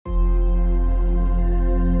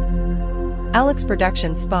Alex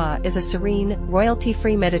Production Spa is a serene,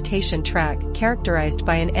 royalty-free meditation track characterized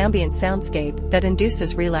by an ambient soundscape that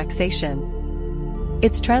induces relaxation.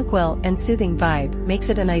 Its tranquil and soothing vibe makes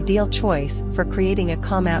it an ideal choice for creating a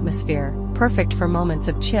calm atmosphere, perfect for moments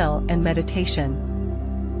of chill and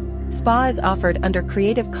meditation. Spa is offered under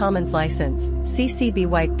Creative Commons license, CC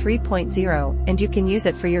BY 3.0, and you can use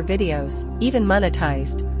it for your videos, even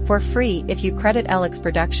monetized, for free if you credit Alex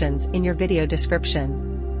Productions in your video description.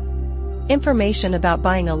 Information about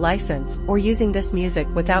buying a license or using this music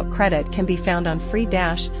without credit can be found on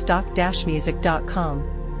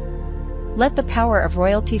free-stock-music.com. Let the power of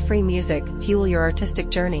royalty-free music fuel your artistic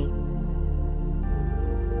journey.